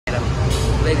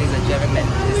Ladies and gentlemen,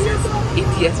 this is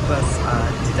ETS bus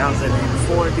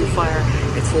 2004 New Fire.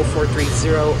 It's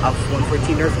 4430 off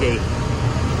 114 northgate.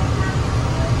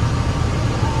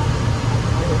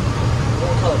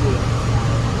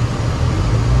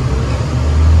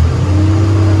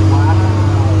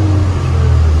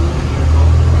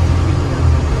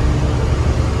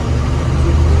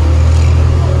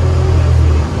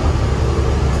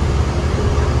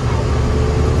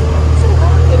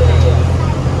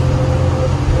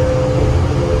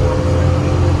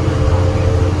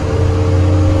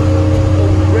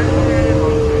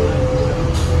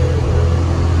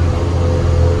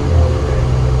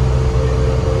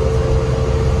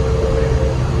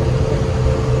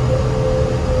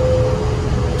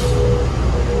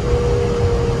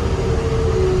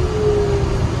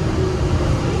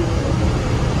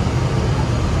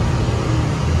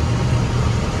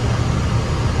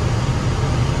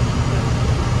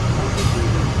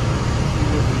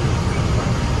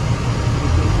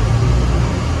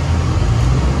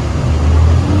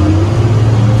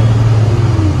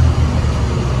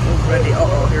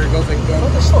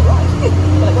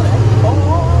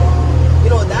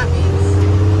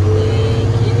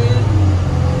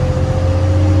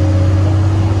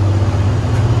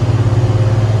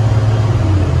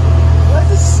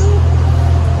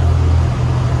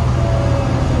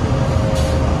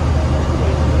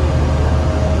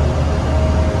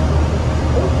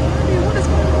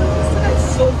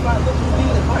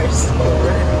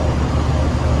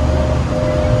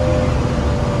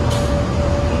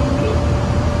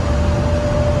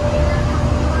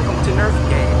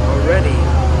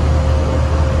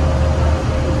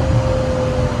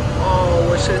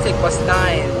 Bus 9.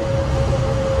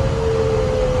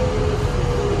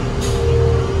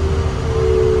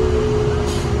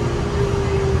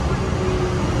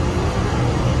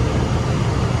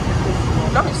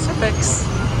 No, Civics.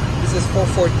 This is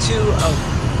 442 of.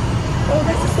 Oh,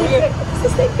 that's the same. That's the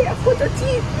same thing.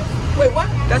 413. Wait, what?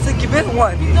 That's a given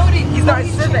one. He's not in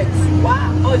Civics.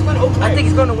 Wow. Oh, he's going to Oakland. I think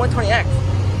he's going to 120X.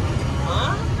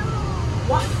 Huh?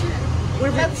 What? What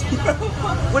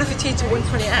if you change to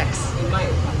 120X? It might.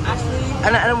 Actually,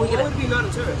 and we get would be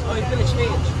non-tourist. Oh, he's gonna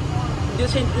change. You'll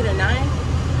change either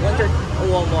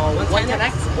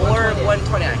 110X or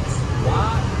 120X.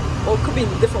 Wow. Or it could be a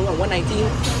different one. 119.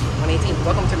 118.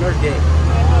 Welcome to Northgate.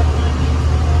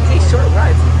 Hey, short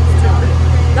rides.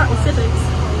 Not in Civics.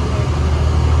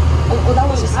 Oh, that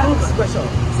was a school special.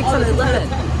 611.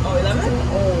 Oh, 11?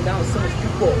 Oh, that was so much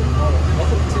people.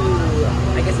 Welcome to,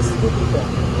 I guess, the school people.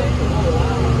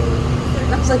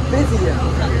 That's like busy. Yeah.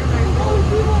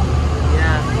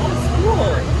 That's cool.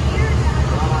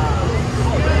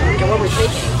 Okay, what we're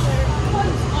taking?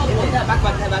 Back.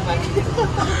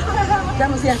 That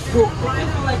was, yeah, cool.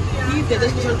 Like, he did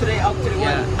this show today up to the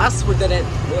one. Us, we did it.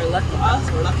 We're lucky.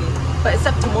 We're lucky. But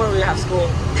except tomorrow we have school.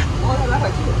 Oh, that's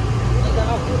like you.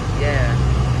 Yeah.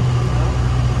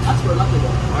 That's we're lucky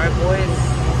though. Alright, boys.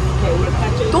 Okay, we're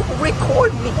catching. Don't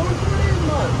record me.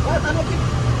 What? I don't think.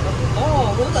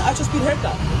 Oh, what is the actual speed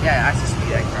haircut? Yeah, actual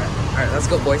speed haircut. Alright, let's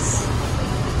go, boys.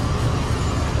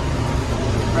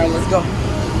 Alright, let's go.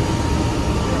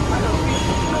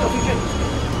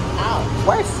 Ow.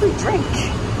 Why free drink?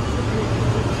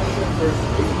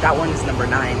 That one is number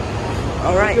 9.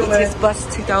 Alright, ETS bus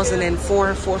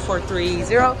 2004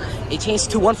 4430. It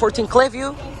changed to 114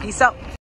 Clayview. Peace out.